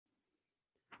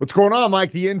What's going on,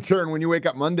 Mike? The intern. When you wake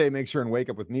up Monday, make sure and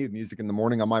wake up with me with music in the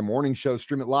morning on my morning show.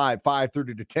 Stream it live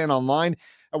 5:30 to 10 online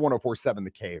at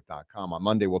 1047thecave.com. On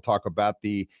Monday, we'll talk about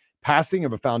the passing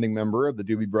of a founding member of the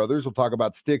Doobie Brothers. We'll talk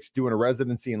about Styx doing a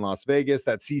residency in Las Vegas,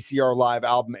 that CCR live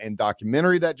album and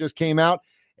documentary that just came out,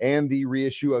 and the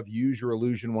reissue of Use Your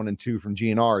Illusion 1 and 2 from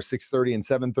GNR. 6:30 and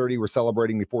 7:30, we're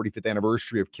celebrating the 45th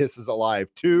anniversary of Kisses Alive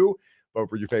 2. Vote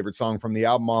for your favorite song from the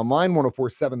album online,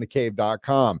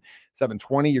 1047thecave.com.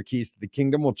 7:20, your keys to the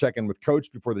kingdom. We'll check in with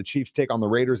Coach before the Chiefs take on the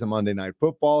Raiders on Monday Night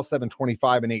Football.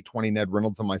 7:25 and 8:20, Ned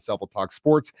Reynolds and myself will talk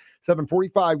sports.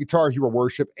 7:45, Guitar Hero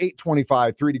Worship.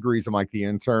 8:25, 3 Degrees of Mike the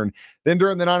Intern. Then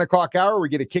during the 9 o'clock hour, we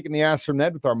get a kick in the ass from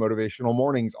Ned with our motivational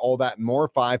mornings. All that and more,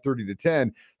 5:30 to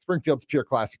 10. Springfield's Pure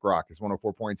Classic Rock is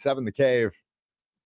 104.7 The Cave.